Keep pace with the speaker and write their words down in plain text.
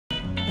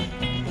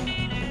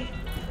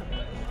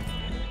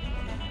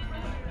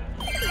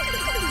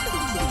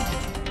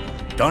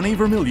Donnie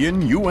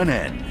Vermillion,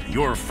 UNN,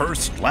 your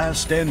first,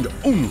 last, and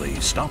only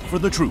stop for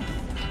the truth.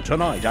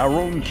 Tonight, our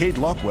own Kate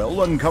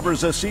Lockwell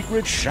uncovers a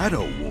secret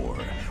shadow war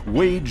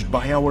waged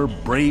by our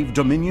brave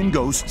Dominion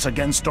ghosts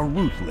against a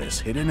ruthless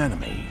hidden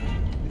enemy.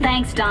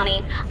 Thanks,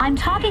 Donnie. I'm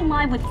talking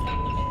live with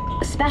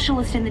a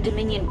specialist in the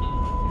Dominion.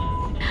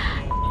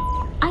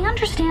 I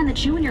understand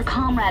that you and your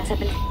comrades have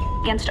been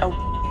against a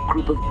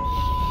group of...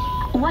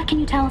 What can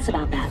you tell us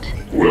about that?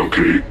 Well,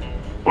 Kate,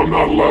 I'm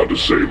not allowed to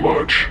say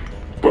much,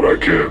 but I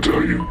can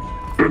tell you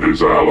that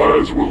his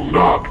allies will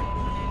not.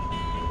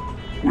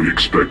 We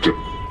expect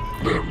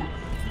them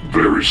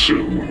very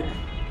soon.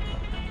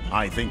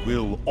 I think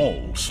we'll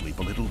all sleep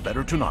a little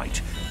better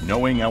tonight,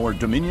 knowing our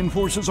Dominion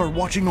forces are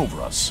watching over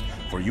us.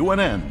 For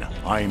UNN,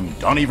 I'm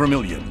Donnie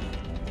Vermillion.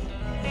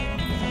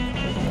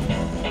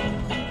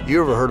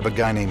 You ever heard of a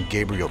guy named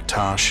Gabriel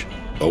Tosh?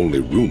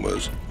 Only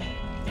rumors.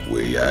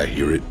 Way I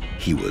hear it,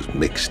 he was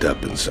mixed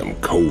up in some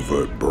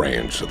covert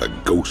branch of the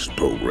Ghost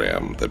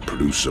program that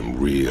produced some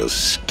real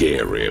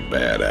scary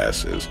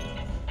badasses.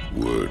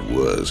 Word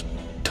was,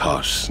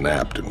 Tosh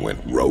snapped and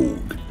went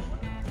rogue.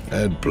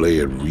 I'd play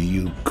it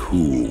real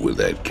cool with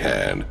that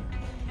kind.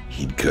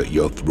 He'd cut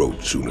your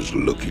throat soon as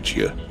look at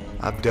you.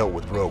 I've dealt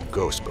with rogue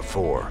ghosts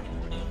before.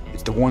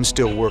 It's the one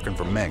still working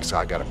for Menks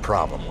I got a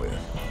problem with.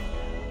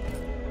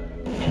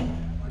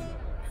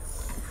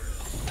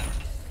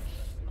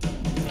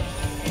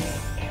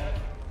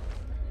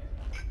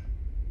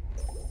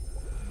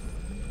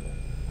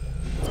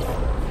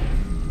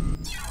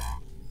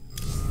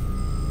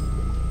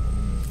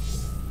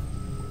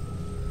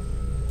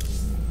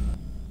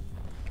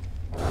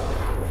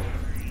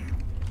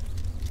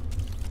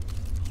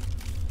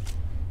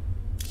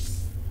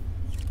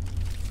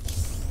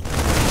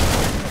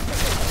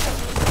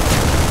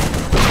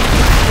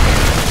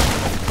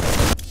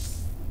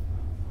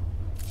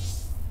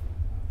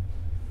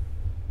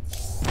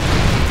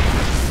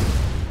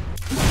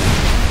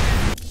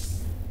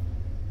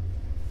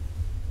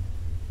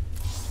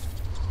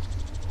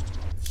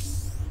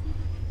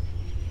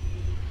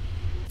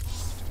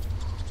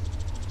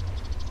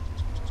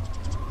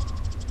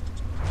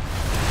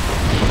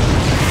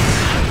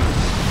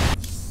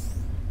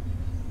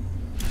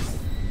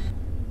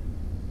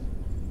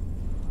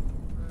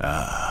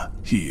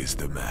 He is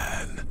the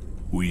man.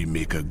 We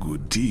make a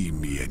good team,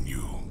 me and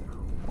you.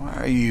 Why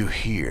are you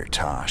here,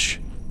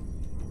 Tosh?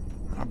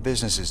 Our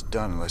business is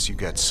done unless you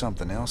got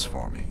something else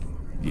for me.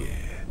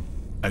 Yeah,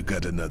 I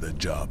got another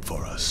job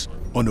for us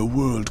on a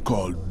world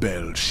called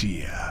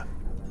Belshia.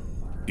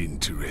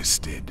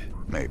 Interested?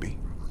 Maybe.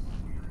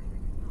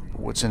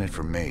 But what's in it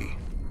for me?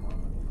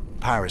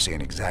 Piracy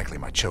ain't exactly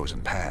my chosen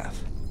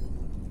path.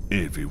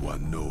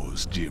 Everyone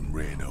knows Jim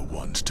Raynor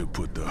wants to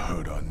put the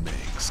hurt on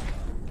Menks.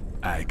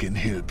 I can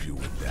help you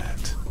with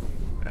that.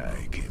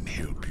 I can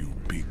help you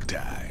big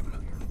time.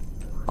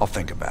 I'll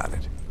think about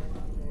it.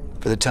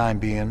 For the time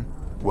being,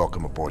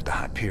 welcome aboard the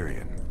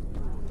Hyperion.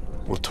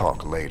 We'll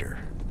talk later.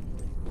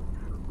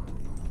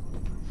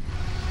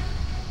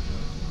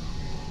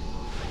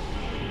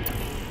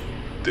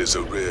 There's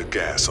a rare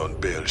gas on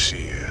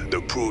Belshir,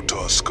 the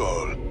Protoss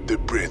skull, the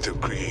breath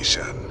of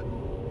creation.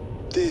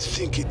 They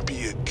think it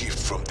be a gift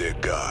from their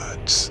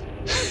gods.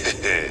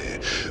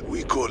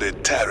 We call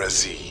it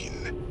Terrazine.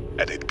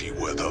 And it'd be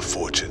worth a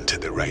fortune to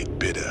the right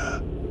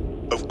bidder.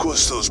 Of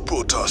course, those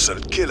Protoss will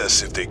kill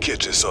us if they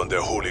catch us on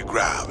their holy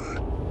ground.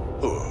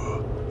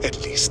 Or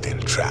at least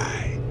they'll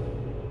try.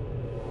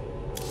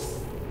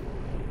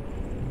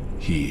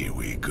 Here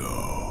we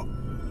go.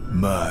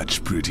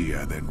 Much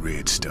prettier than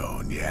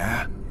Redstone,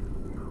 yeah?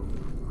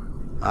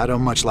 I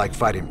don't much like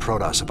fighting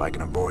Protoss if I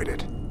can avoid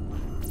it.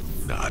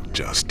 Not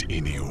just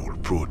any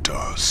old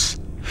Protoss.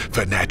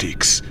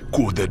 Fanatics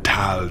called the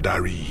Tal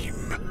Darim.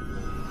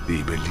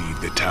 They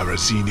believe the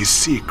Terrazine is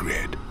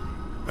sacred,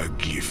 a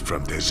gift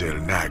from the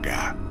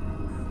Zelnaga.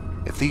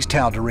 If these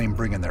Tal'Darim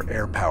bring in their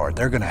air power,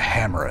 they're gonna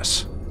hammer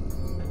us.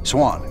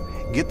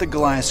 Swan, get the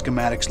Goliath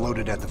schematics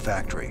loaded at the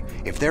factory.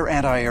 If their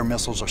anti-air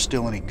missiles are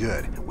still any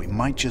good, we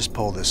might just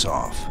pull this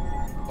off.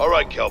 All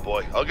right,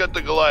 cowboy. I'll get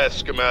the Goliath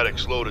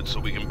schematics loaded so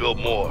we can build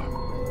more.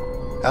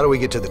 How do we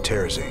get to the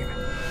Terrazine?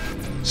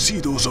 See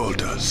those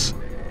altars?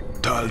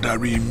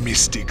 Tal'Darim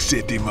mystics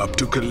set him up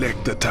to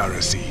collect the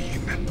Terrazine.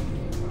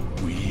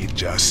 We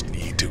just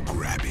need to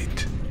grab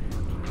it.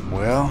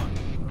 Well,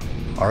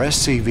 our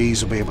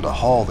SCVs will be able to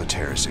haul the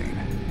Terrazine.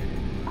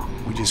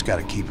 We just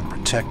gotta keep them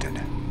protected.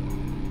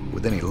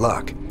 With any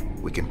luck,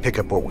 we can pick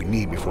up what we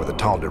need before the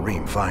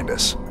Tal'Darim find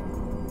us.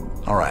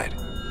 All right,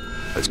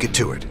 let's get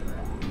to it.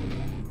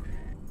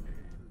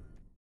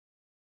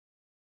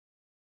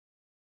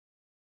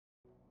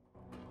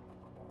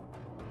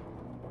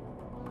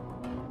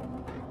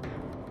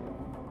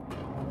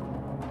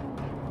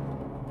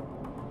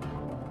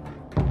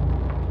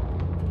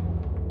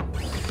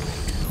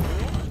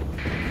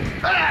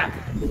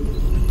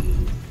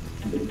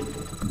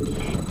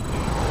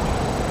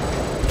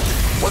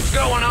 What's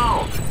going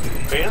on?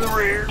 In the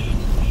rear.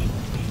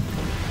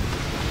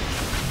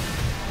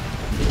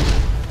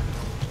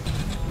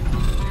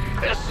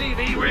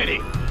 SCV ready.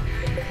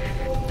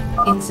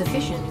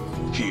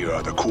 Insufficient. Here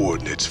are the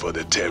coordinates for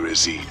the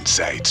Terrazine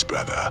sites,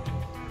 brother.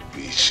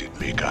 These should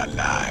make our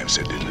lives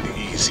a little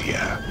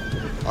easier.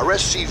 Our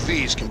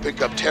SCVs can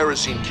pick up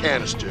Terrazine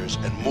canisters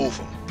and move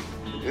them.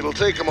 It'll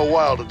take them a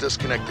while to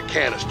disconnect the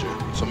canister,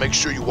 so make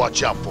sure you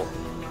watch out for them.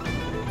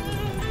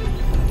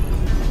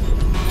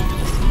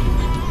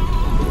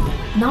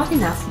 Not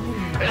enough.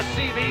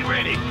 SCV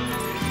ready.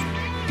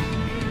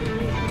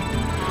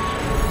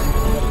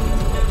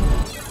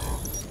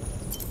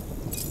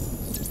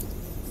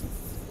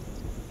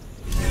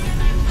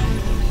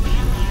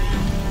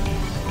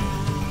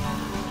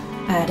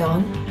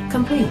 Add-on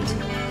complete.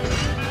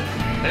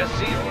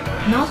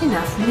 SCV. Not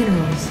enough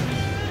minerals.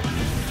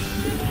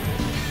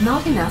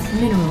 Not enough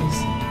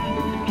minerals.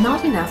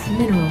 Not enough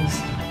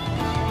minerals.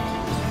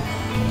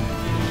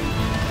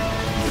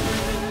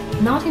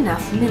 Not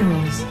enough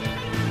minerals.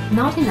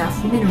 Not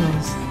enough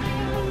minerals.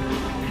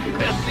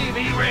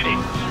 SCV ready.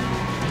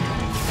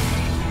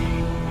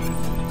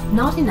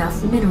 Not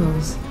enough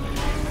minerals.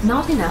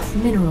 Not enough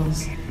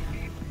minerals.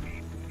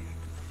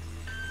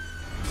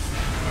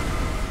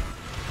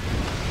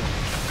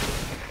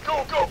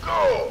 Go, go,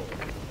 go!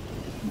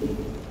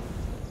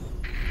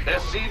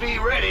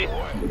 SCV ready.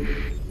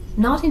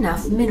 Not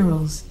enough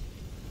minerals.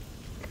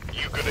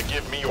 You gonna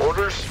give me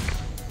orders?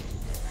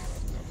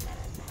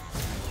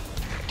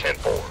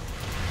 10-4.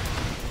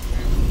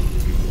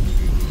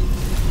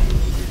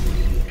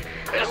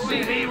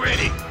 SCV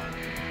ready.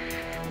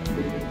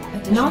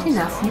 Not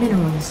enough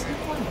minerals.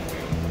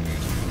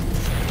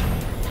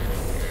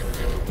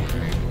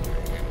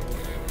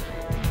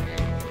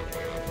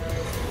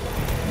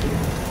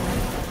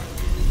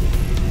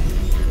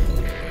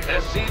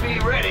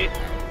 SCV ready.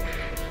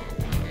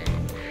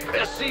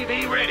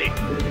 SCV ready.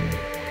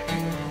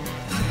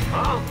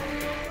 Huh?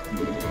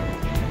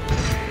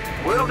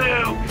 Will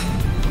do.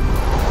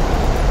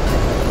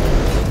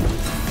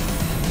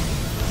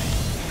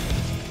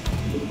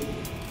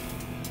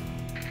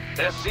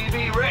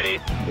 SCV ready.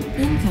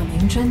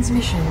 Incoming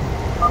transmission.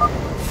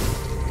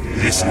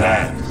 This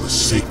land was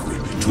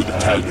sacred to the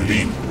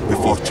Tal'Darim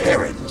before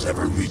Terrans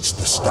ever reached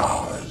the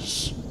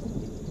stars.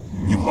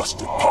 You must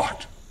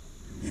depart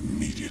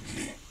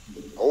immediately.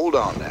 Hold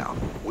on now.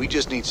 We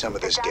just need some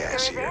of this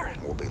gas here.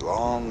 We'll be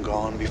long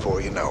gone before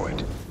you know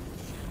it.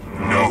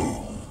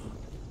 No.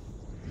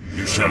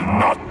 You shall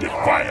not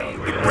defile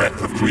the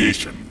breath of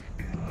creation.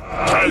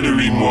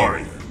 Tal'Darim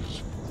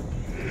warriors,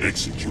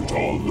 execute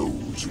all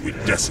those who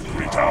would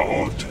desecrate our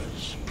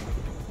altars.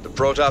 The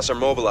Protoss are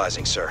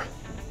mobilizing, sir.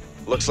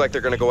 Looks like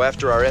they're gonna go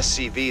after our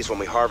SCVs when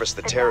we harvest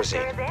the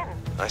Terrazine.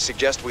 I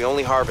suggest we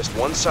only harvest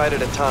one side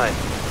at a time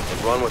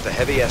and run with a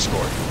heavy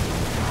escort.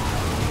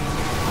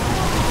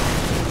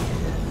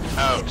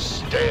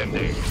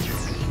 Outstanding.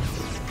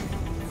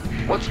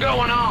 What's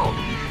going on?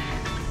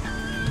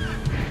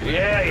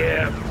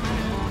 Yeah.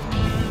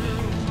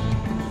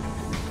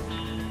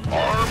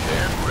 Armed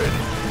and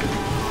ready.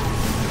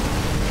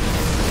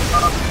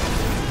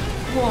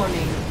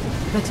 Warning.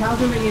 The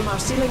Tal'Darim are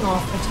sealing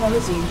off a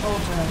Terrazine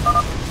altar.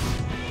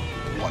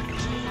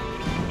 Wonderful.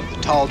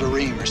 The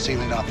Tal'Darim are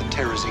sealing off the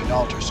Terrazine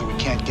altar so we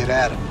can't get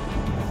at them.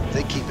 If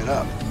they keep it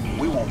up,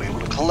 we won't be able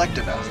to collect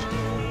enough.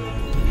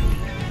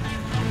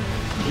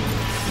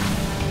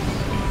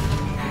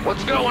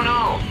 What's going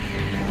on?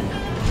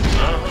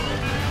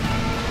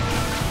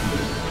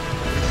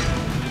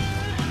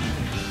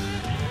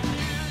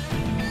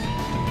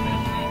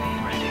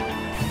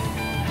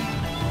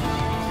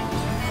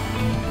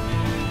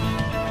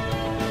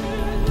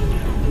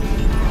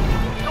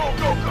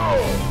 Go!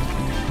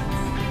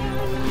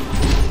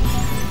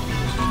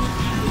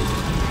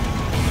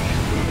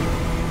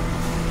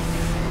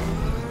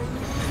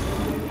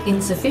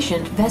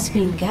 Insufficient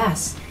Vespene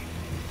gas.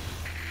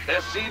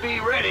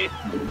 SCV ready.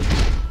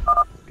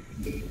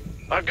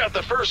 I've got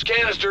the first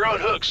canister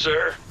unhooked,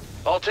 sir.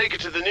 I'll take it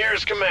to the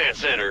nearest command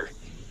center.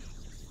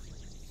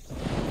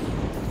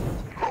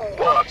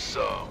 Who wants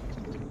some?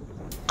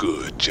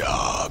 Good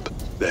job.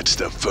 That's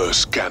the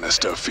first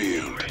canister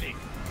filled. Ready.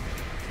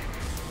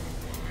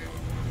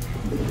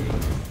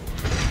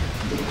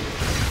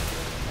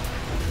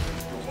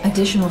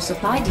 Additional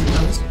supply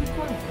depots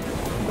required.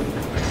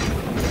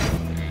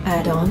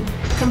 Add-on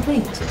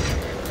complete.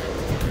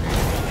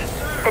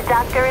 The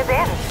doctor is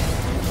in.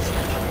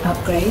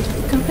 Upgrade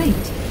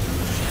complete.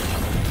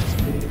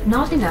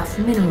 Not enough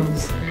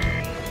minerals.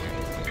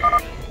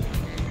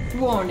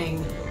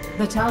 Warning.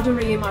 The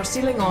Tal'Darim are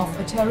sealing off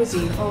a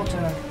Terrazine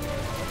altar.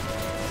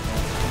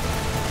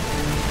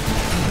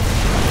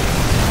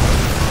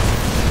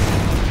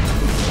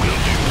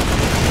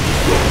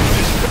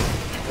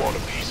 You want a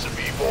piece of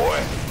me, boy?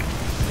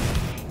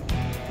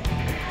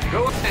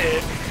 Go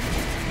ahead.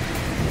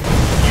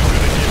 You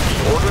gonna give me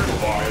orders?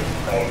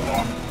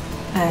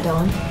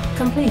 Add-on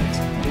complete.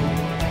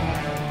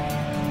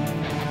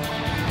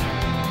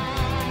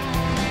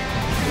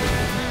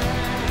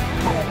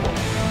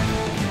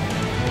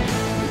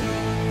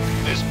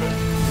 This bit.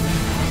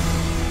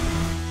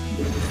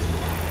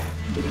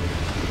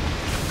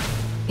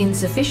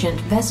 Insufficient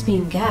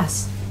Vespene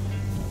gas.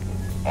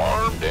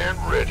 Armed and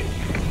ready.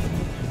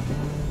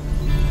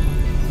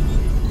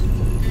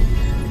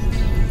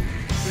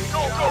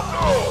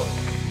 go!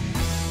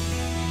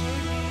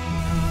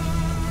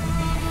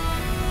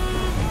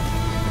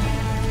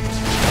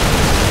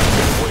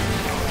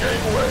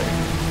 Gangway,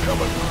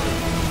 coming through.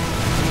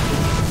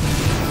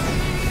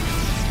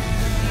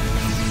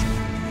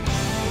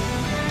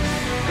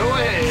 Go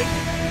ahead.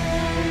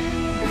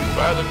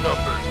 By the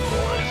numbers,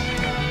 boys.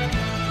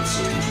 The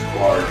system's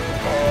required.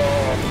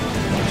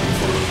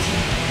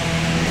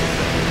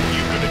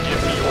 You gonna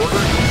give me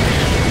orders?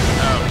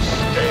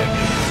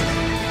 Outstanding.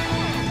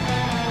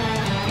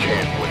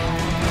 Can't wait.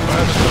 By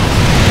the numbers.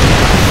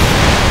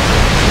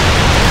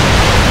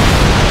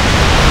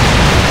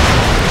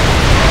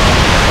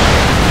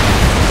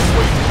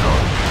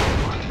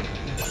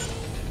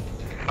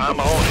 I'm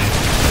on it.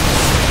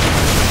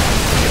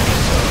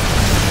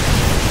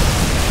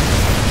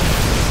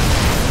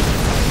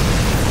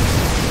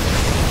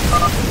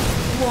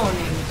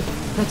 Warning.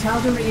 The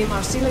Tal'Darim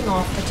are sealing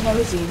off a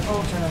Terrazine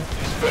altar.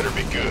 This better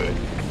be good.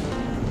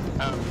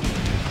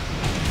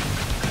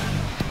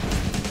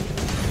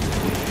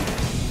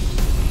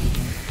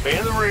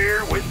 In the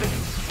rear with the...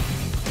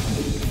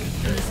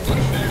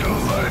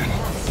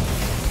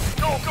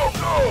 Go, go,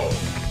 go!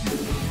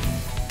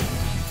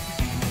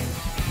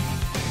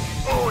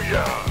 Oh,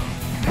 yeah.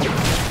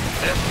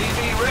 SCV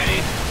ready.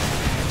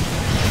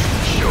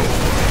 Sure.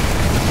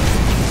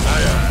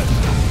 Aye, aye.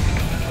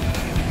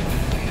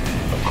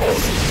 Of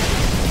course.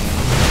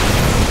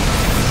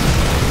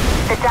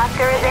 The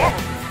doctor is in.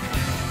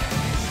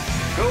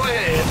 Go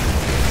ahead.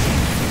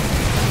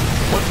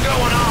 What's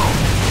going on?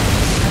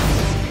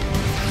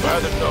 By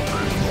the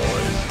numbers,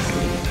 boys.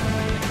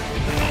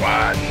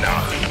 Why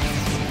not?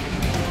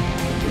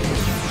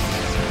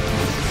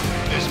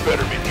 This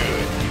better be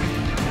good.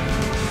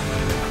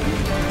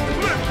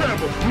 Let's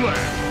have a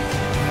blast!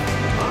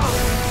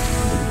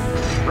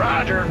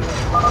 Roger.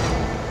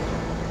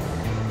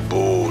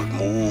 Bold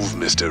move,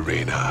 Mr.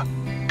 Reyna.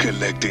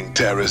 Collecting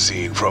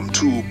Terrazine from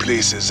 2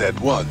 places at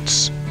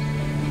once.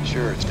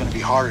 Sure, it's gonna be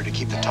harder to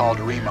keep the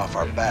Tal'Darim off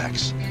our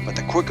backs, but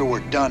the quicker we're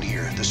done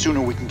here, the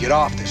sooner we can get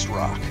off this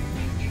rock.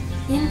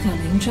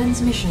 Incoming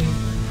transmission.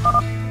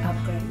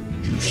 Upgrade.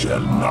 You shall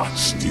not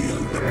steal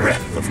the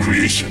breath of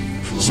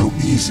creation so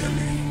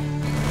easily.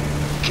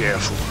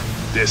 Careful.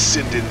 They're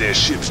sending their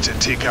ships to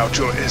take out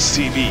your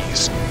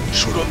SCVs.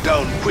 Shoot them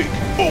down quick,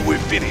 or we're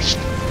finished.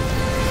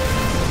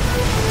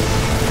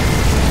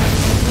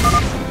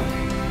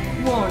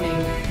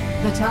 Warning.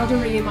 The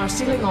Tal'Darim are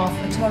sealing off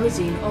a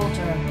Terrazine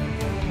altar.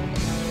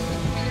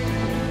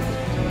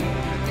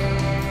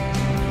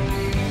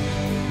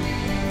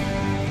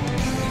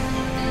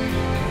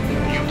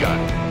 You got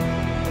it.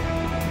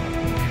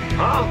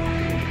 Huh?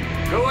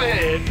 Go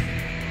ahead.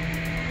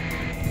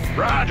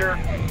 Roger.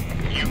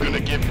 You gonna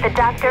give me... The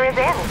doctor is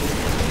in.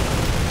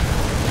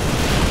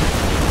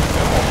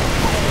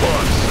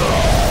 What's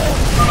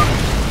up?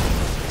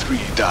 3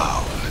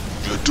 down.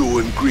 You're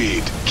doing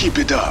great. Keep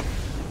it up.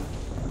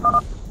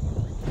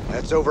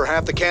 That's over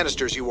half the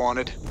canisters you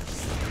wanted.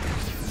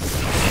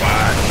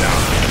 Why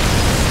not?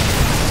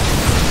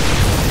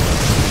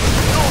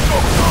 Go, go,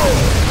 go!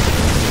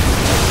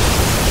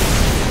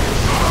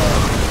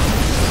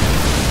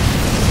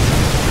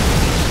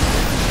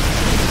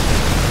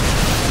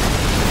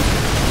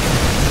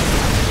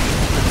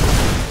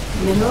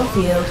 Mineral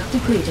field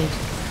depleted.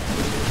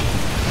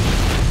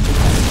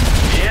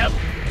 Yep.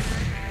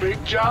 Big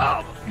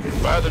job.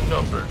 By the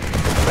number.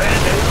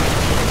 Bandit.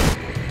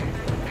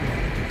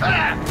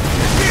 Ah!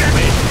 Hear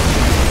me!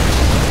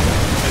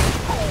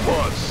 Who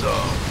wants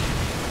some?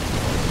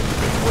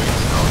 Been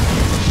waiting on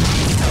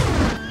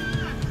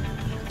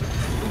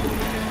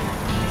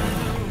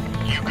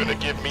you. You gonna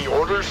give me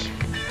orders?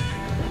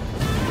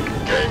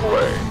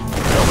 Gangway.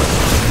 Coming.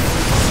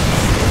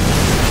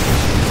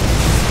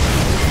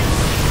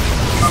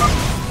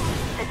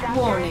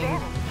 Warning.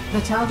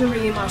 The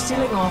Tal'Darim are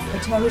sealing off a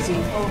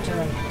Terrazine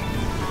altar.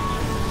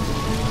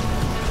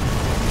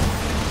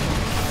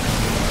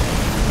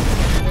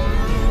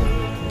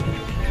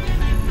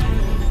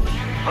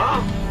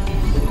 Huh?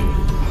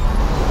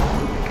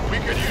 We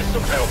could use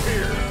some help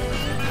here.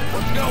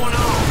 What's going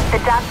on? The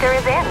doctor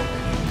is in.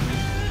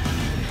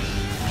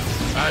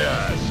 Aye,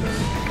 aye, sir.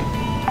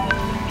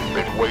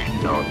 Been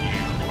waiting on you.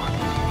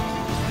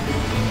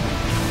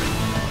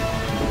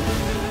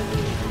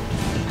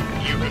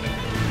 You gonna...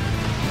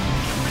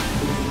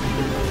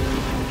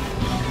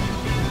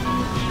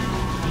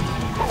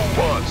 Who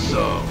wants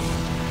some?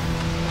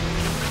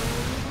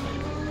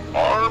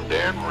 Armed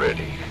and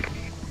ready.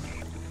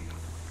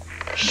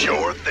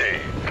 Sure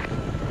thing.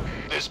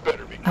 This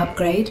better be...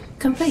 Upgrade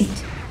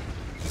complete.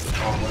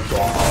 Armed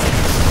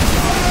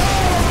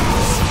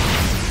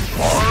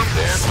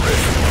and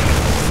ready.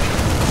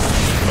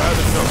 By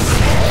the number.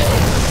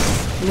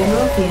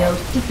 Mineral field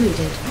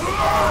depleted.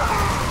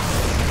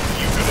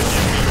 You gonna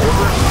give me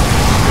orders?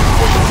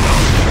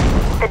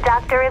 The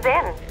doctor is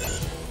in.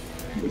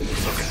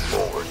 Looking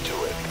forward to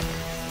it.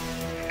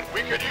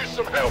 We could use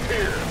some help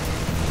here.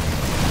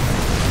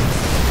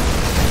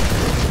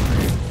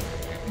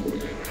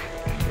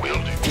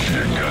 Will do.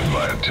 You got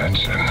my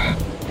attention.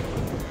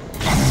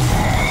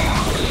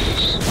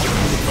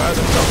 By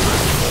the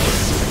numbers.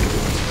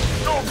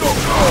 Go, go,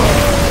 go!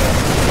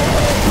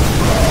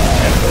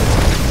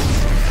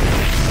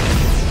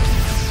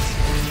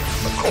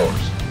 Of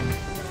course.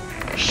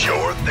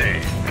 Sure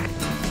thing.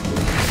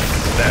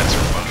 That's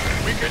fine.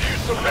 We could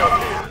use some help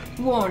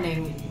here.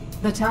 Warning.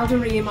 The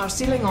Tal'Darim are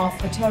sealing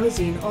off a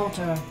Terrazine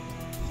altar.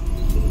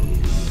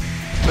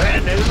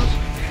 Bad news?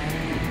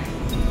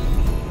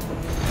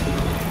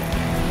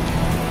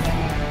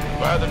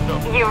 By the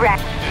numbers. You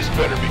wrecked. This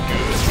better be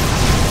good.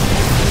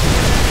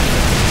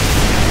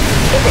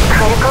 Is it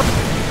critical?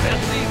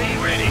 SCV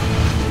ready.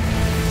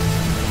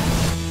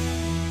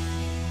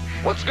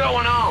 What's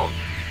going on?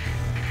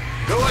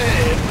 Go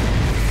ahead.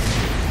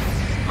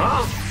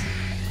 Huh?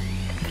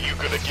 You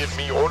gonna give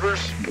me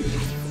orders?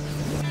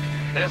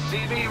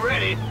 SCV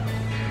ready.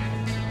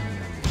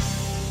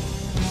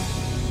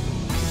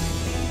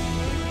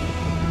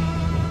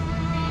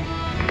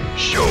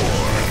 Sure.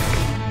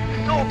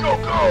 Go, go,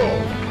 go!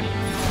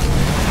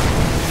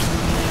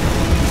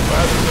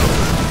 By the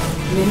numbers.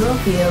 Mineral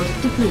field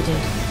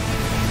depleted.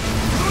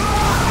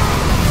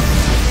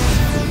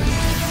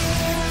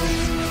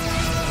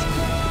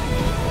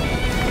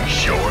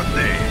 Sure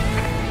thing.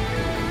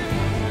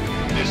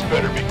 This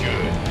better be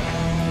good.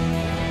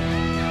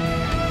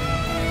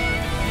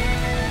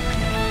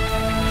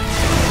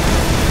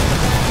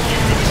 You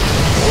gonna give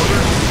me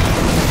orders?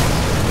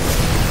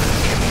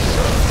 Give me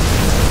some.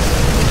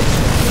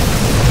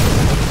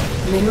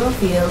 Mineral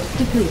field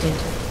depleted.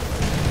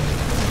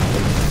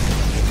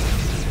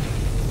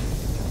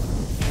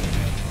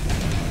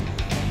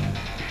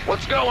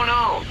 What's going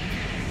on?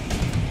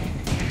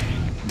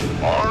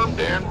 Armed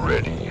and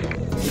ready.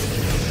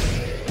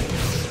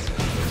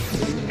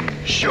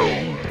 Sure.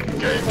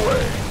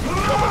 Gangway.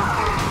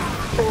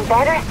 Coming.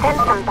 Better send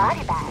some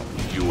body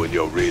bags. You and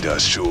your radar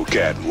sure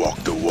can walk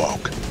the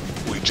walk.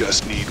 We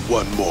just need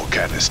one more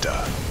canister.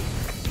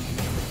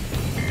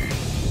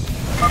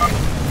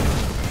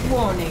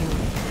 Warning.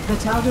 The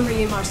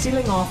Tal'Darim are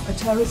sealing off a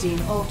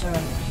Terrazine altar.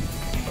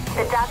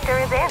 The doctor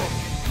is in.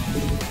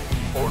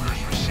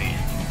 Orders received.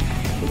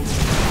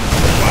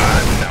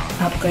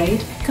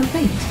 Upgrade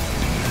complete.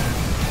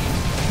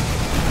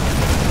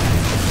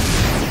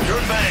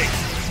 Your thing.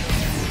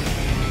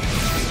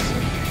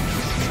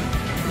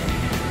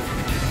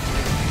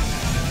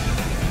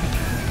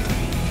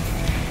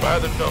 By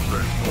the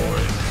numbers,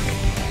 boys.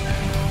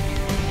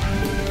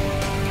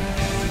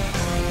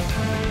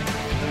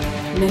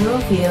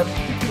 Mineral field.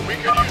 We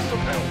could use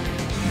some help.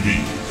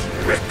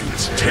 These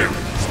reckless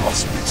terrors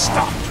must be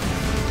stopped.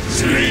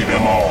 Slay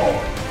them all.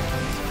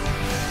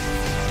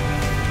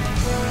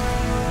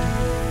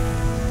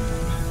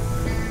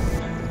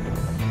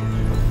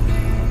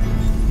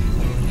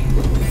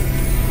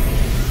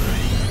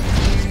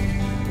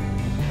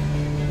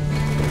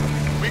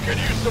 We could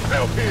use some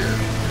help here.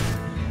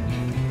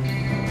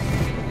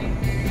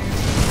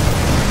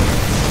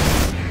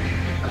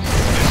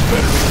 This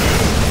better be good.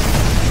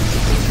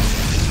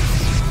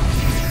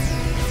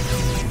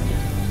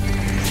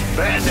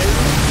 Bad news?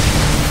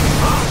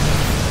 Huh?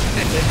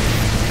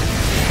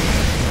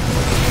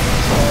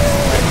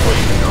 Been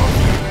waiting on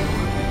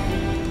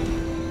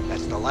you.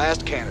 That's the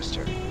last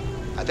canister.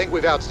 I think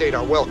we've outstayed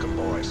our welcome,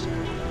 boys.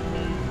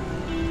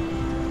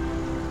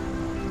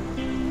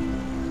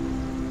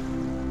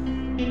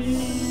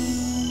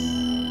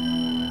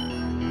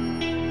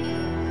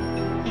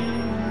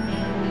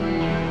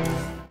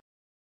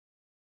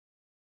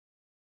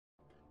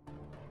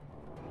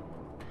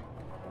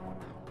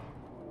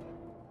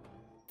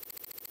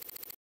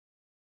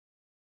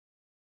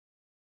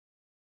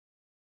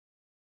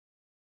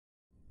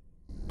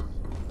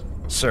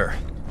 Sir,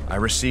 I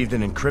received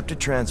an encrypted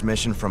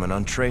transmission from an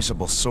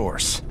untraceable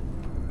source.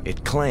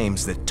 It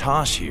claims that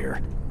Tosh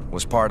here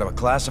was part of a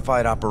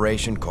classified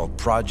operation called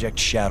Project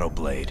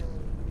Shadowblade.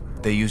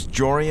 They used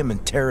Jorium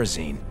and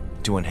Terrazine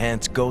to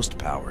enhance ghost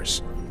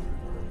powers.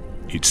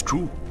 It's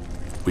true.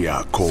 We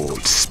are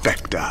called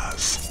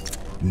Spectres.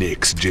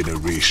 Next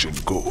generation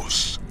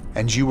ghosts.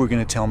 And you were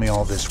gonna tell me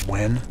all this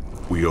when?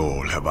 We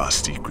all have our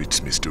secrets,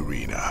 Mr.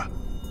 Rena.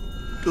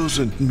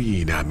 Doesn't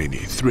mean I'm any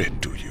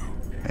threat to you.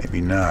 Maybe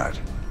not.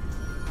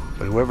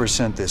 But whoever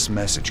sent this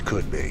message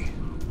could be.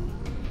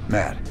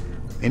 Matt,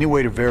 any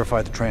way to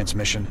verify the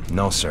transmission?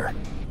 No, sir.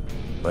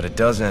 But it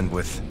does end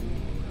with,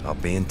 "I'll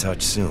be in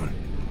touch soon."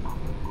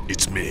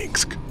 It's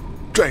Minsk,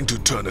 trying to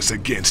turn us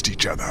against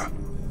each other.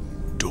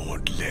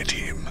 Don't let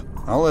him.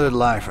 I'll let it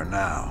lie for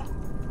now.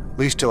 At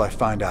least till I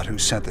find out who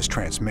sent this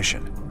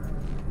transmission.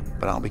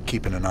 But I'll be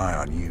keeping an eye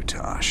on you,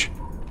 Tosh.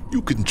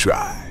 You can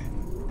try.